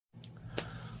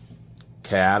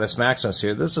Catus, Maximus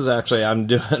here. This is actually, I'm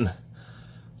doing,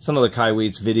 it's another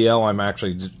Kaiweets video. I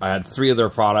had 3 of their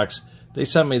products. They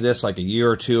sent me this like a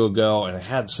year or 2 ago, and it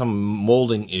had some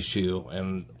molding issue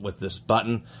and with this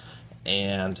button,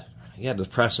 and you had to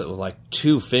press it with like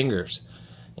 2 fingers.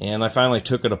 And I finally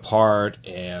took it apart,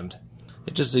 and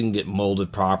it just didn't get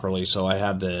molded properly, so I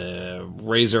had to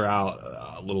razor out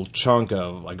a little chunk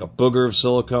of like a booger of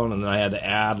silicone, and then I had to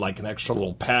add like an extra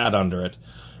little pad under it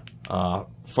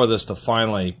for this to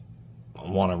finally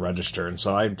want to register. And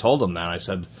so I told them that. I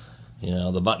said, you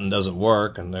know, the button doesn't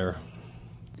work, and they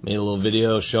made a little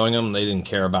video showing them. They didn't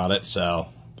care about it, so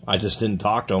I just didn't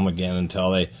talk to them again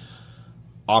until they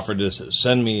offered to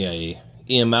send me a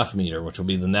EMF meter, which will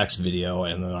be the next video.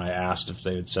 And then I asked if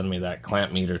they would send me that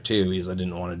clamp meter too, because I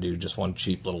didn't want to do just one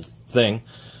cheap little thing.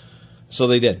 So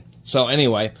they did. So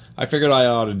anyway, I figured I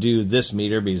ought to do this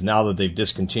meter, because now that they've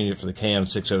discontinued it for the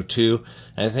KM602,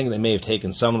 and I think they may have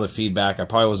taken some of the feedback. I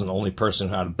probably wasn't the only person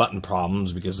who had button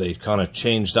problems, because they kind of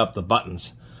changed up the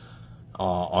buttons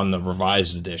on the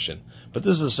revised edition. But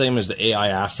this is the same as the AI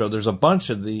Astro. There's a bunch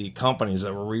of the companies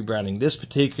that were rebranding this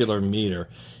particular meter,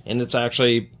 and it's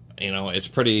actually, you know, it's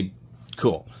pretty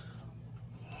cool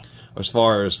as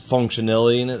far as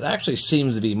functionality, and it actually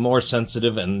seems to be more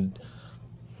sensitive, and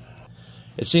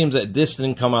it seems that this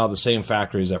didn't come out of the same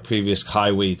factory as that previous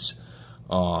Kaiweets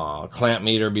clamp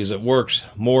meter, because it works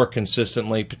more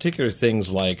consistently. Particular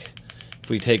things like, if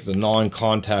we take the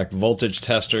non-contact voltage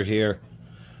tester here,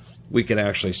 we can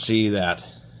actually see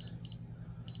that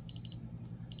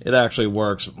it actually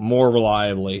works more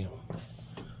reliably,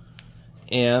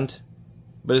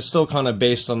 but it's still kind of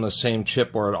based on the same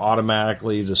chip, where it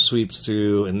automatically just sweeps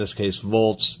through, in this case,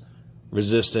 volts,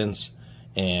 resistance,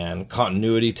 and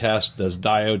continuity test, does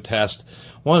diode test.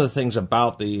 One of the things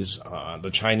about these, the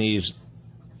Chinese,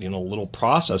 you know, little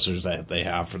processors that they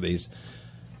have for these,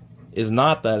 is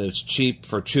not that it's cheap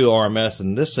for true RMS.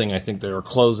 And this thing, I think they're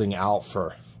closing out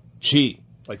for cheap,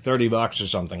 like 30 bucks or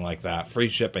something like that, free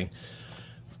shipping.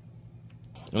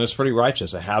 And it's pretty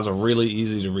righteous. It has a really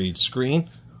easy to read screen,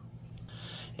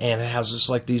 and it has just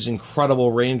like these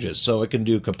incredible ranges. So it can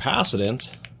do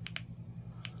capacitance,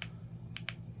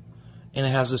 and it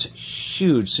has this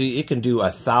huge, see, it can do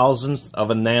 1,000th of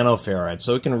a nanofarad.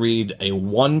 So it can read a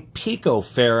 1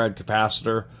 picofarad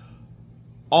capacitor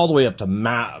all the way up to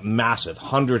massive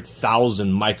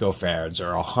 100,000 microfarads,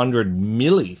 or 100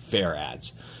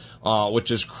 millifarads,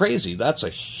 which is crazy. That's a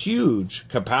huge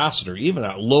capacitor. Even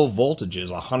at low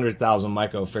voltages, 100,000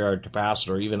 microfarad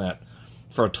capacitor, even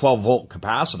for a 12-volt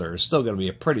capacitor, is still going to be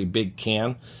a pretty big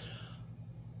can.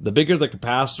 The bigger the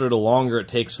capacitor, the longer it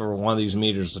takes for one of these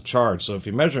meters to charge. So if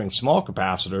you're measuring small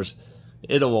capacitors,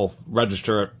 it will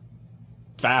register it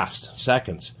fast,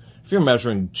 seconds. If you're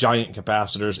measuring giant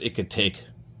capacitors, it could take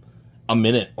a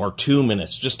minute or 2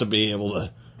 minutes just to be able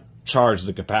to charge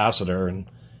the capacitor and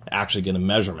actually get a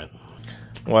measurement.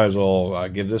 Might as well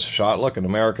give this a shot. Look, an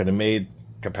American-made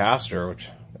capacitor, which,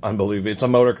 unbelievable. It's a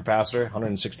motor capacitor,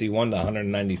 161 to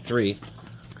 193.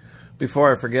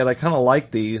 Before I forget, I kind of like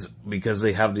these because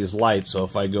they have these lights. So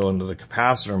if I go into the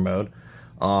capacitor mode,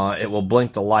 it will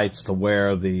blink the lights to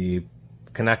where the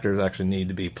connectors actually need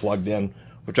to be plugged in,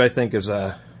 which I think is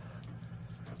a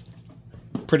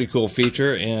pretty cool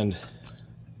feature. And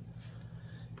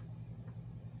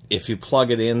if you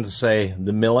plug it in to, say,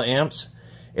 the milliamps,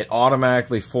 it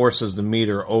automatically forces the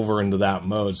meter over into that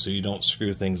mode so you don't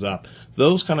screw things up.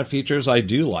 Those kind of features I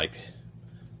do like.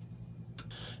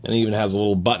 And it even has a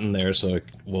little button there, so it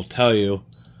will tell you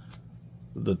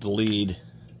that the lead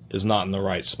is not in the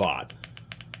right spot.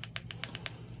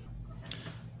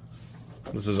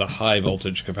 This is a high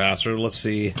voltage capacitor. Let's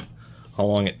see how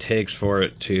long it takes for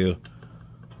it to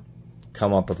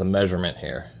come up with a measurement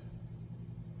here.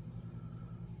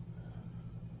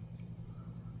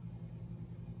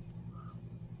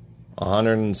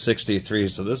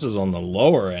 $163, so this is on the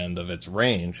lower end of its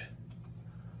range.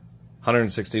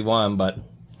 $161, but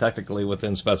technically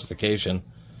within specification.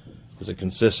 Is it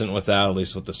consistent with that, at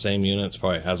least with the same units?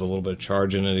 Probably has a little bit of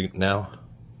charge in it now.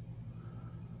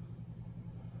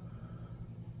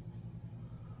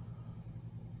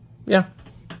 Yeah.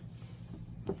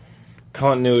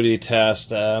 Continuity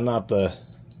test, not the...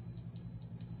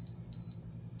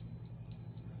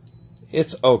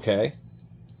 It's okay.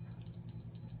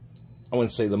 I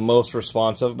wouldn't say the most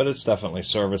responsive, but it's definitely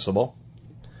serviceable.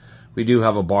 We do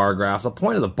have a bar graph. The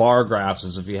point of the bar graphs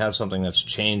is if you have something that's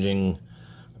changing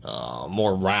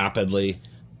more rapidly,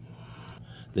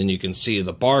 then you can see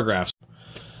the bar graph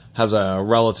has a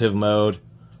relative mode.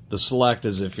 The select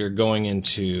is if you're going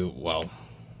into, well,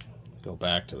 go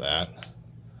back to that.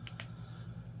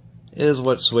 is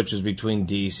what switches between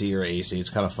DC or AC. It's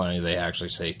kind of funny they actually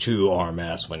say true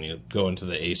RMS when you go into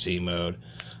the AC mode.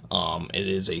 It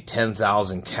is a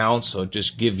 10,000 count, so it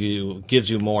just gives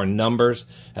you more numbers.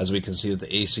 As we can see with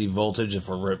the AC voltage, if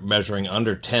we're measuring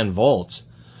under 10 volts,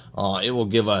 it will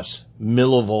give us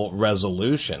millivolt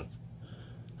resolution.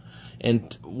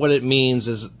 And what it means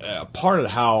is part of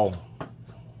how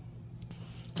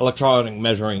electronic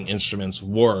measuring instruments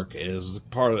work is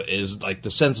like the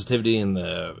sensitivity and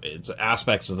its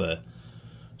aspects of the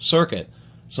circuit.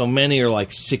 So many are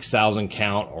like 6,000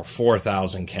 count or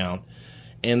 4,000 count,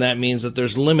 and that means that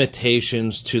there's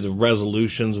limitations to the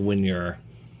resolutions when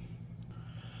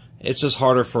it's just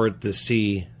harder for it to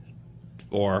see,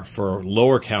 or for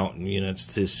lower count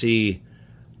units to see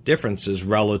differences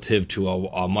relative to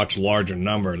a much larger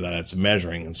number that it's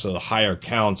measuring. And so the higher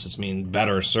counts just mean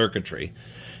better circuitry.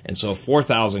 And so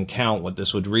 4,000 count, what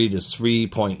this would read is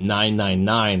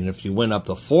 3.999, and if you went up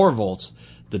to 4 volts,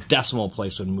 the decimal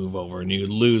place would move over and you'd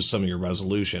lose some of your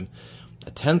resolution.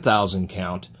 A 10,000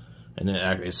 count, and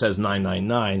it says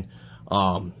 999,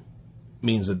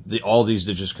 means that all these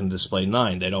digits can display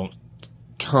 9. They don't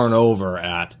turn over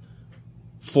at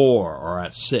 4 or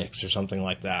at 6 or something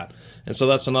like that. And so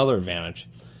that's another advantage.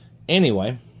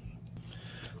 Anyway,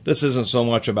 this isn't so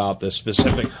much about this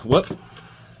specific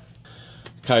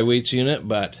Kaiweets unit,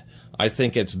 but I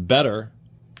think it's better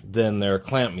than their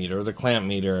clamp meter. The clamp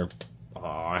meter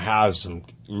has some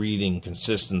reading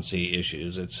consistency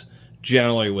issues. It's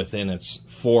generally within its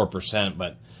 4%,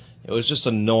 but it was just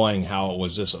annoying how it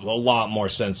was just a lot more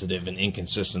sensitive and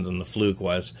inconsistent than the Fluke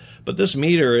was. But this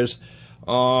meter is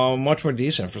much more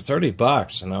decent for 30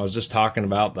 bucks. And I was just talking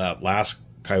about that last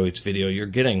Kaiweets video. You're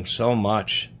getting so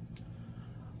much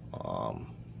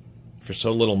for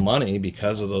so little money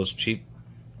because of those cheap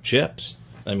chips.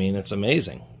 I mean, it's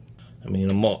amazing. I mean,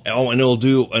 and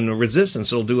the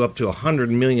resistance will do up to 100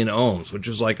 million ohms, which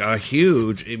is like a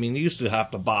huge. I mean, you used to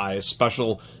have to buy a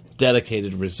special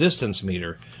dedicated resistance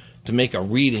meter to make a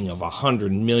reading of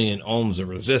 100 million ohms of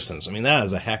resistance. I mean, that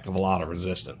is a heck of a lot of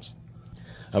resistance.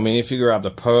 I mean, if you grab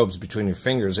the probes between your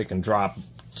fingers, it can drop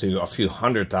to a few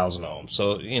 100,000 ohms.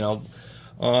 So, you know,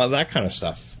 that kind of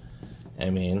stuff. I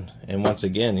mean, and once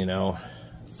again, you know,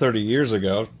 30 years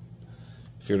ago,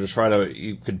 if you were to try to,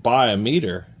 you could buy a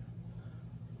meter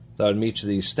that would meet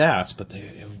these stats, but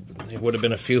it would have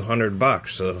been a few $100.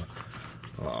 So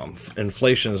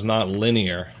inflation is not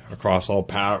linear across all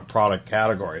product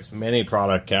categories. Many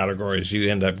product categories you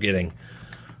end up getting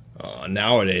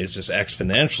nowadays just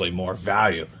exponentially more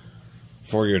value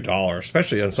for your dollar,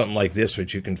 especially on something like this,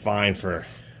 which you can find for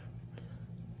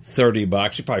 30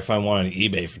 bucks. You probably find one on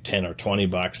eBay for 10 or 20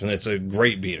 bucks, and it's a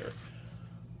great beater.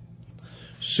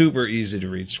 Super easy to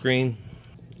read screen,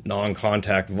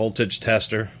 non-contact voltage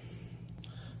tester,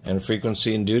 and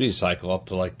frequency and duty cycle up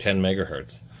to like 10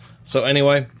 megahertz. So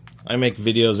anyway, I make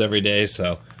videos every day,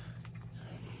 so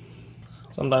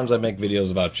sometimes I make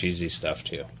videos about cheesy stuff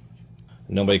too.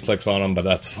 Nobody clicks on them, but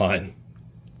that's fine.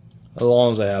 As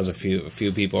long as it has a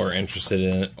few people are interested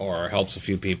in it or helps a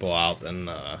few people out, then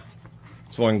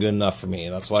it's more than good enough for me.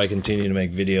 That's why I continue to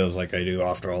make videos like I do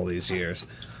after all these years.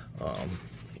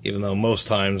 Even though most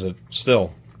times it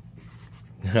still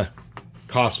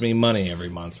costs me money every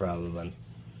month rather than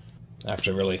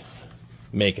actually really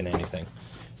making anything.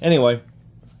 Anyway,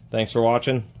 thanks for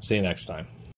watching. See you next time.